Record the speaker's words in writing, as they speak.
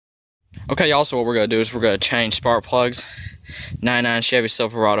Okay, y'all, so what we're going to do is we're going to change spark plugs. 99 Chevy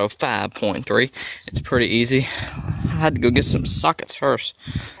Silverado 5.3. It's pretty easy. I had to go get some sockets first.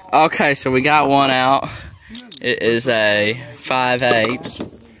 Okay, so we got one out. It is a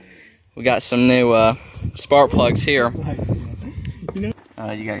 5/8. We got some new spark plugs here. You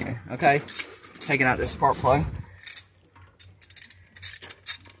got it. Okay, taking out this spark plug.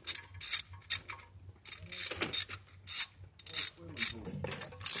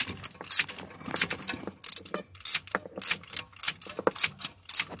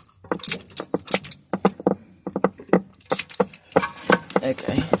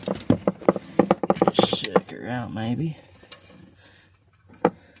 Okay, shake her out maybe.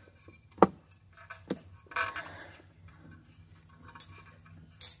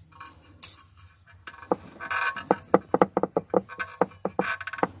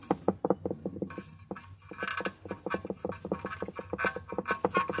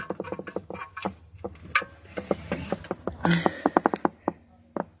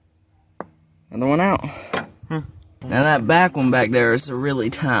 Another one out. Now that back one back there is a really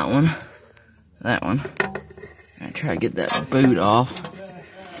tight one. That one. I try to get that boot off.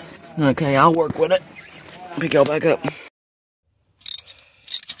 Okay, I'll work with it. Pick y'all back up.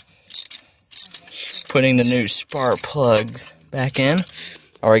 Putting the new spark plugs back in.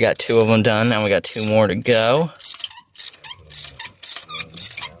 Already got 2 of them done. Now we got 2 more to go.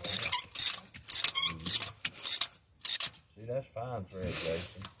 See, that's fine for it,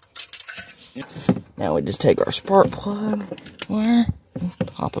 Jason. Now we just take our spark plug, and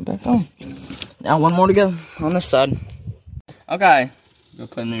pop it back on. Now 1 more to go on this side. Okay, gonna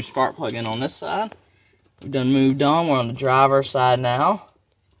put a new spark plug in on this side. We've done moved on. We're on the driver's side now.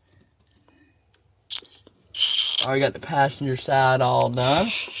 Already got the passenger side all done.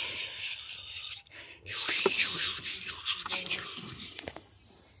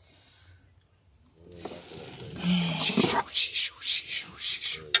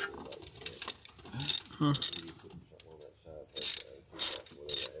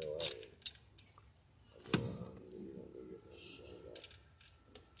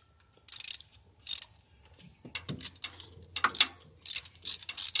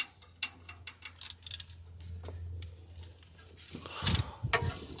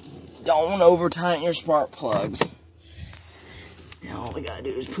 Don't over tighten your spark plugs. Now all we gotta do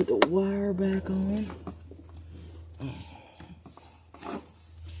is put the wire back on.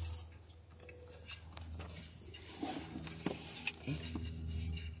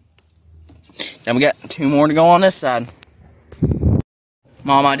 Then we got 2 more to go on this side.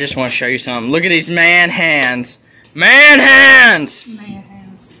 Mom, I just want to show you something. Look at these man hands. Man hands! Man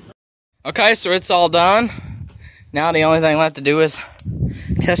hands. Okay, so it's all done. Now the only thing left to do is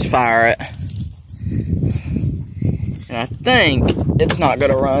test fire it. And I think it's not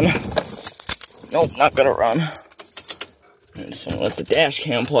gonna run. Nope, not gonna run. And so let the dash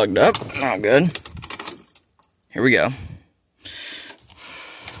cam plugged up. Not good. Here we go.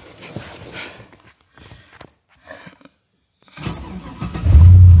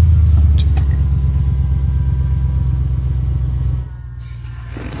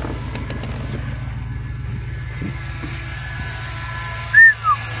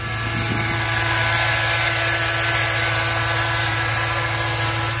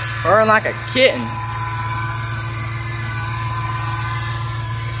 Purring like a kitten.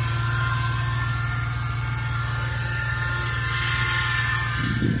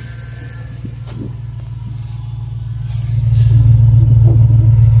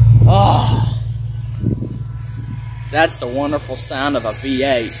 Oh, that's the wonderful sound of a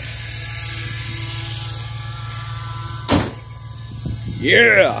V8.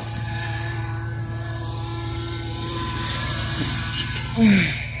 Yeah.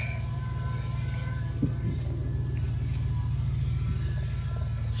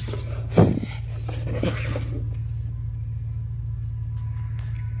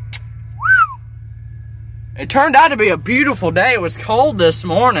 It turned out to be a beautiful day. It was cold this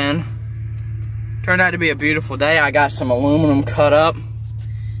morning. Turned out to be a beautiful day. I got some aluminum cut up.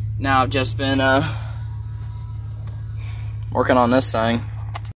 Now I've just been working on this thing.